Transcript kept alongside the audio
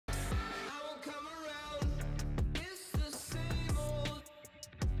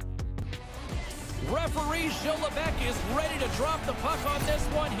Referee Gilles Levesque is ready to drop the puck on this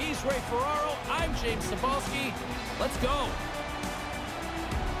one. He's Ray Ferraro. I'm James Cybulski. Let's go.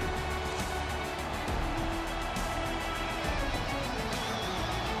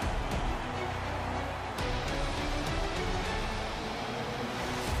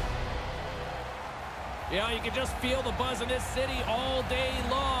 Yeah, you can just feel the buzz in this city all day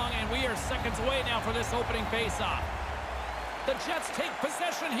long, and we are seconds away now for this opening faceoff. The Jets take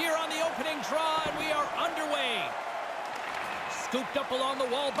possession here on the opening draw, and we are underway. Scooped up along the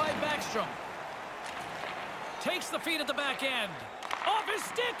wall by Backstrom. Takes the feed at the back end. Off his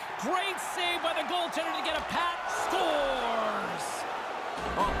stick. Great save by the goaltender to get a pat. Scores!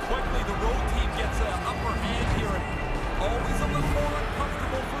 Oh, quickly the road team gets an upper hand here. Always a little more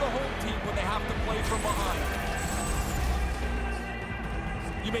uncomfortable for the home team when they have to play from behind.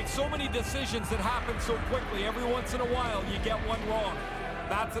 You make so many decisions that happen so quickly. Every once in a while, you get one wrong.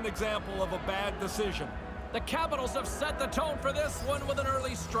 That's an example of a bad decision. The Capitals have set the tone for this one with an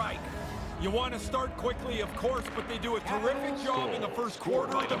early strike. You want to start quickly, of course, but they do a terrific job in the first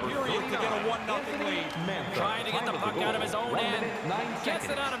quarter of the period to get a 1-0 lead. Trying to get the puck out of his own end. Gets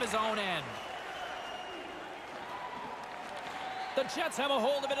it out of his own end. The Jets have a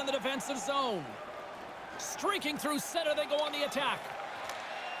hold of it in the defensive zone. Streaking through center, they go on the attack.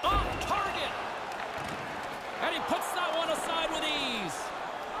 Off target. And he puts that one aside with ease.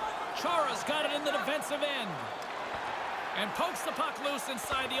 Chara's got it in the defensive end. And pokes the puck loose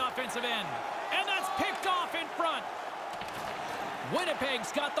inside the offensive end. And that's picked off in front.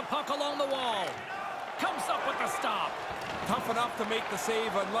 Winnipeg's got the puck along the wall. Comes up with the stop. Tough enough to make the save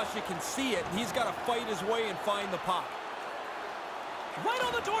unless you can see it. He's got to fight his way and find the puck. Right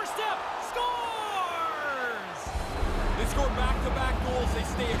on the doorstep. Scores! They score back-to-back goals. They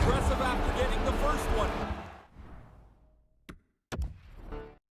stay aggressive after getting the first one.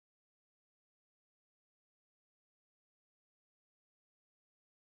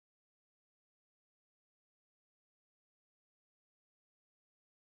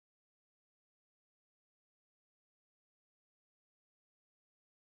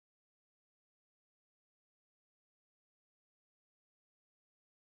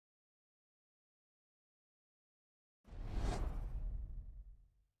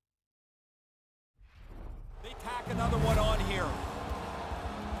 Tack another one on here.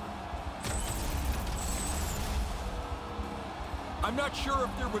 I'm not sure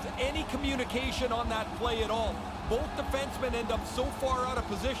if there was any communication on that play at all. Both defensemen end up so far out of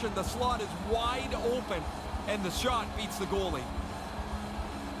position, the slot is wide open, and the shot beats the goalie.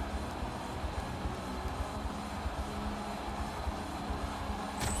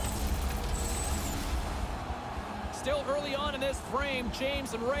 Still early on in this frame,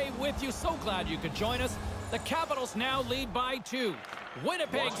 James and Ray with you. So glad you could join us. The Capitals now lead by 2.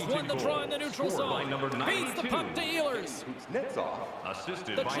 Winnipeg's won the draw in the neutral zone. Beats the puck to Ehlers.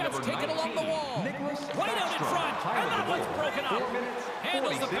 The Jets take it along the wall. Right out in front. And that one's broken up.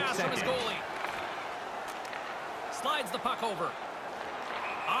 Handles the pass from his goalie. Slides the puck over.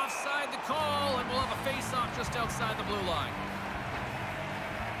 Offside the call, and we'll have a face-off just outside the blue line.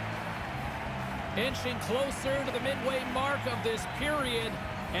 Inching closer to the midway mark of this period.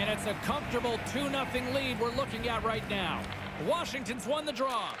 And it's a comfortable 2-0 lead we're looking at right now. Washington's won the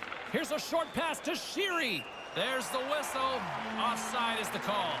draw. Here's a short pass to Sheary. There's the whistle. Offside is the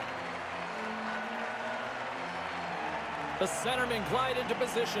call. The centermen glide into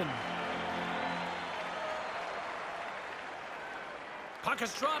position. Puck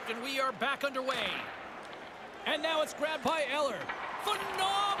is dropped, and we are back underway. And now it's grabbed by Eller.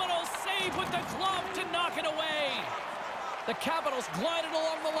 Phenomenal save with the glove to knock it away. The Capitals glided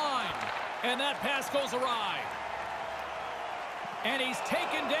along the line, and that pass goes awry. And he's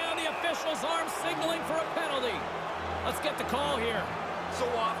taken down. The official's arm signaling for a penalty. Let's get the call here. So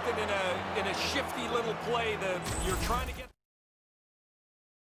often in a shifty little play that you're trying to get.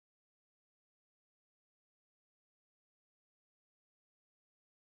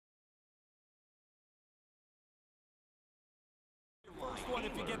 First one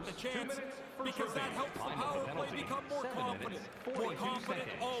if you get the chance, because that helps the power play become more confident. More confident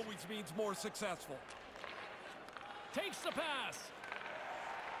always means more successful. Takes the pass.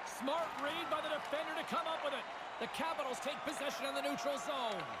 Smart read by the defender to come up with it. The Capitals take possession in the neutral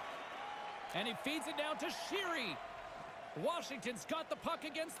zone. And he feeds it down to Sheary. Washington's got the puck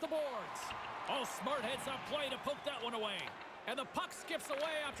against the boards. Oh, Smart heads up play to poke that one away. And the puck skips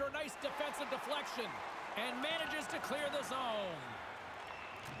away after a nice defensive deflection. And manages to clear the zone.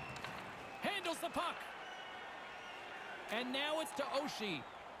 Handles the puck. And now it's to Oshie.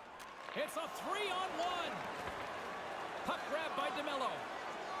 It's a 3-on-1. Puck grab by DeMello.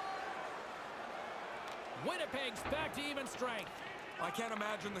 Winnipeg's back to even strength. I can't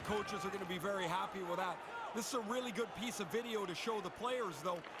imagine the coaches are going to be very happy with that. This is a really good piece of video to show the players,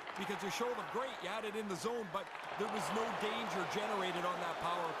 though, because to show them, great, you had it in the zone, but there was no danger generated on that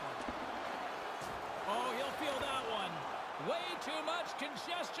power play. Oh, he'll feel that one. Way too much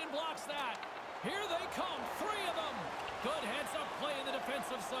congestion blocks that. Here they come, 3 of them. Good heads-up play in the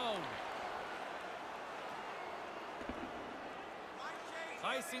defensive zone.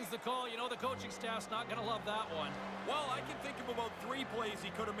 Icing's the call. You know the coaching staff's not going to love that one. Well, I can think of about 3 plays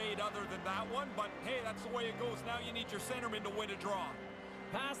he could have made other than that one, but hey, that's the way it goes. Now you need your centerman to win a draw.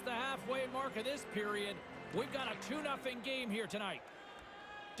 Past the halfway mark of this period, we've got a 2-0 game here tonight.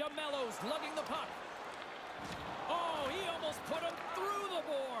 DeMello's lugging the puck. Oh, he almost put him through the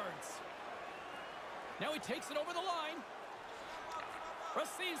boards. Now he takes it over the line.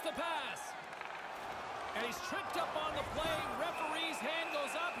 Receives the pass. And he's tripped up on the play. Referee's hand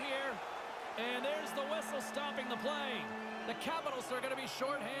goes up here. And there's the whistle stopping the play. The Capitals are going to be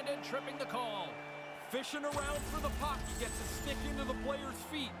shorthanded, tripping the call. Fishing around for the puck. He gets a stick into the player's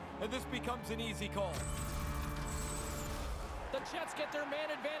feet, and this becomes an easy call. The Jets get their man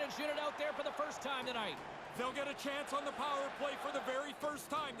advantage unit out there for the first time tonight. They'll get a chance on the power play for the very first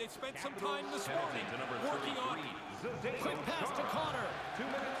time. They spent some time this morning working on it. Quick pass to Connor. 2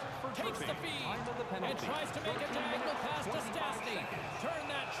 minutes for Takes the feed and tries to make a diagonal pass to Stastny. Turn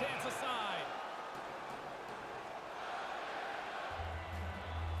that chance aside.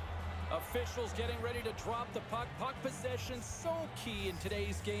 Officials getting ready to drop the puck. Puck possession so key in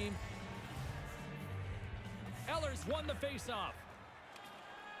today's game. Ehlers won the faceoff.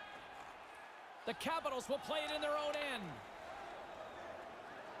 The Capitals will play it in their own end.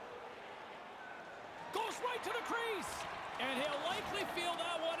 Goes right to the crease. And he'll likely feel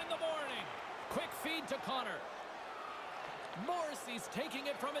that one in the morning. Quick feed to Connor. Morrissey's taking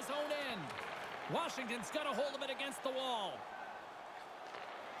it from his own end. Washington's got a hold of it against the wall.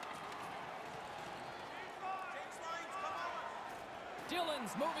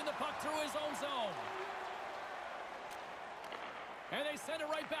 Dillon's moving the puck through his own zone. And they send it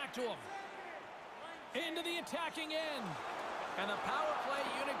right back to him. Into the attacking end. And the power play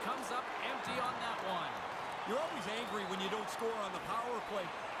unit comes up empty on that one. You're always angry when you don't score on the power play,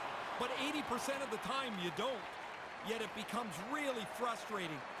 but 80% of the time you don't. Yet it becomes really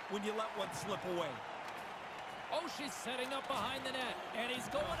frustrating when you let one slip away. Oh, she's setting up behind the net, and he's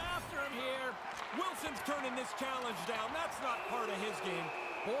going after him here. Wilson's turning this challenge down. That's not part of his game.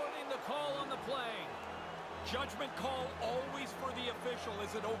 Boarding the call on the play. Judgment call always for the official.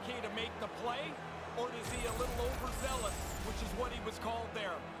 Is it okay to make the play? Or is he a little overzealous, which is what he was called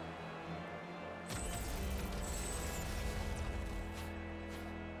there?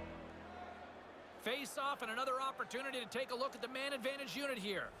 Face off and another opportunity to take a look at the man advantage unit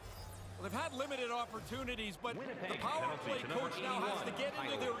here. Well, they've had limited opportunities, but Winnipeg the power play coach now has to get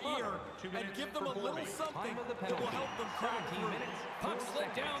into their ear and give them a little something that will help them crack through. Puck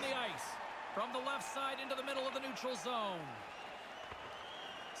slid down the ice. From the left side into the middle of the neutral zone.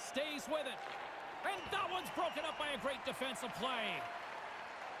 Stays with it. And that one's broken up by a great defensive play.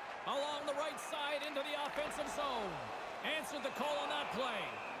 Along the right side into the offensive zone. Answered the call on that play.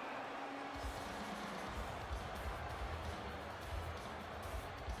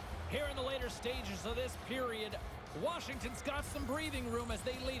 Here in the later stages of this period, Washington's got some breathing room as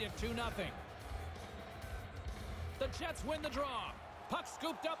they lead it 2-0. The Jets win the draw. Puck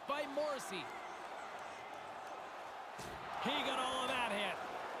scooped up by Morrissey. He got all of that hit.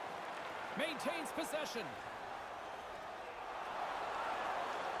 Maintains possession.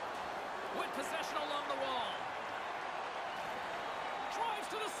 With possession along the wall. Drives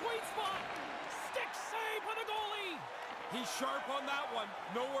to the sweet spot. Stick save by the goalie. He's sharp on that one.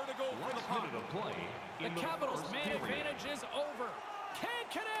 Nowhere to go for the puck. The Capitals' man advantage is over. Can't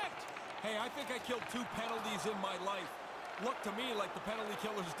connect. Hey, I think I killed 2 penalties in my life. Looked to me like the penalty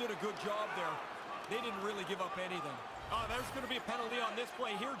killers did a good job there. They didn't really give up anything. Oh, there's going to be a penalty on this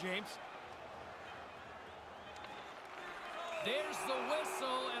play here, James. There's the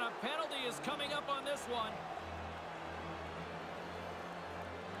whistle, and a penalty is coming up on this one.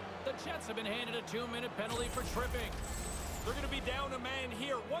 The Jets have been handed a 2-minute penalty for tripping. They're going to be down a man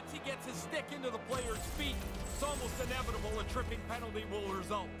here. Once he gets his stick into the player's feet, it's almost inevitable a tripping penalty will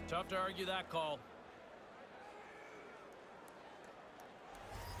result. Tough to argue that call.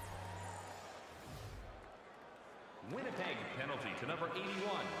 Winnipeg penalty to number 81,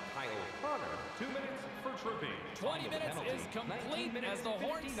 Kyle Connor. 2 minutes for tripping. 20 minutes is complete as the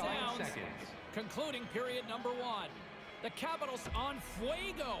horn sounds, concluding period number 1. The Capitals on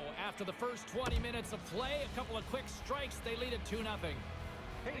fuego after the first 20 minutes of play. A couple of quick strikes, they lead at 2-0.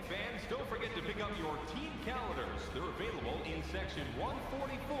 Hey fans, don't forget to pick up your team calendars. They're available in section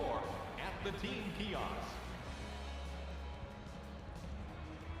 144 at the team kiosk.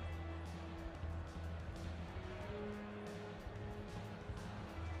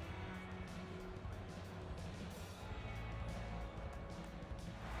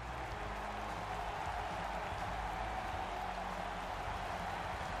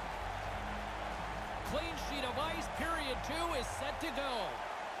 Clean sheet of ice, period 2 is set to go.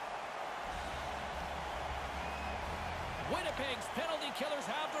 Winnipeg's penalty killers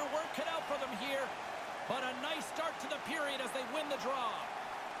have their work cut out for them here, but a nice start to the period as they win the draw.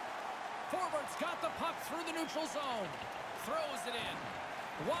 Forwards got the puck through the neutral zone. Throws it in.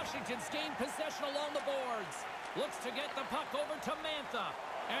 Washington's gained possession along the boards. Looks to get the puck over to Mantha.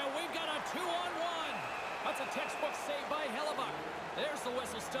 And we've got a 2-on-1. That's a textbook save by Hellebuck. There's the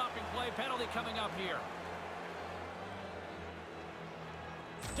whistle stopping play. Penalty coming up here.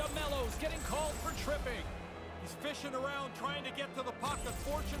 DeMello's getting called for tripping. He's fishing around trying to get to the puck.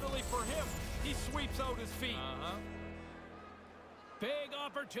 Unfortunately for him, he sweeps out his feet. Big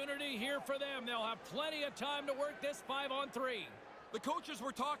opportunity here for them. They'll have plenty of time to work this 5-on-3. The coaches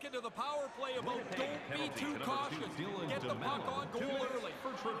were talking to the power play about don't be too cautious. Get the puck on goal early.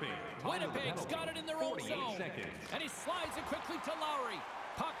 For tripping. Winnipeg's got it in their own 48 zone. seconds. And he slides it quickly to Lowry.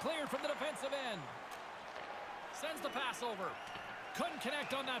 Puck cleared from the defensive end. Sends the pass over. Couldn't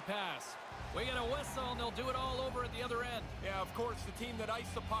connect on that pass. We get a whistle, and they'll do it all over at the other end. Yeah, of course, the team that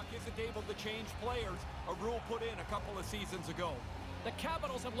iced the puck isn't able to change players. A rule put in a couple of seasons ago. The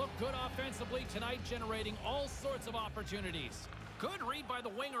Capitals have looked good offensively tonight, generating all sorts of opportunities. Good read by the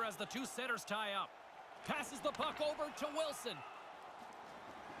winger as the two centers tie up. Passes the puck over to Wilson.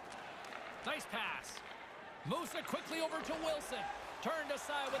 Nice pass. Moves it quickly over to Wilson. Turned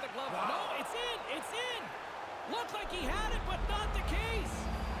aside with a glove. No, it's in! It's in! Looked like he had it, but not the case!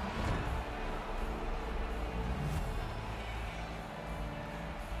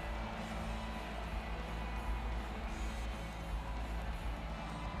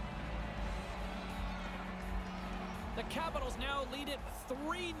 The Capitals now lead it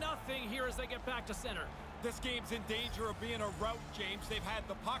 3-0 here as they get back to center. This game's in danger of being a rout, James. They've had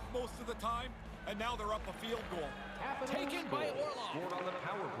the puck most of the time, and now they're up a field goal. Taken by Orlov. Scored on the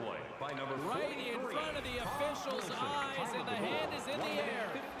power play by number 43. Right in front of the official's eyes, and the hand is in the air.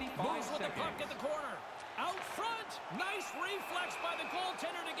 Moves with the puck at the corner. Out front. Nice reflex by the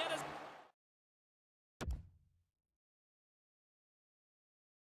goaltender to get his...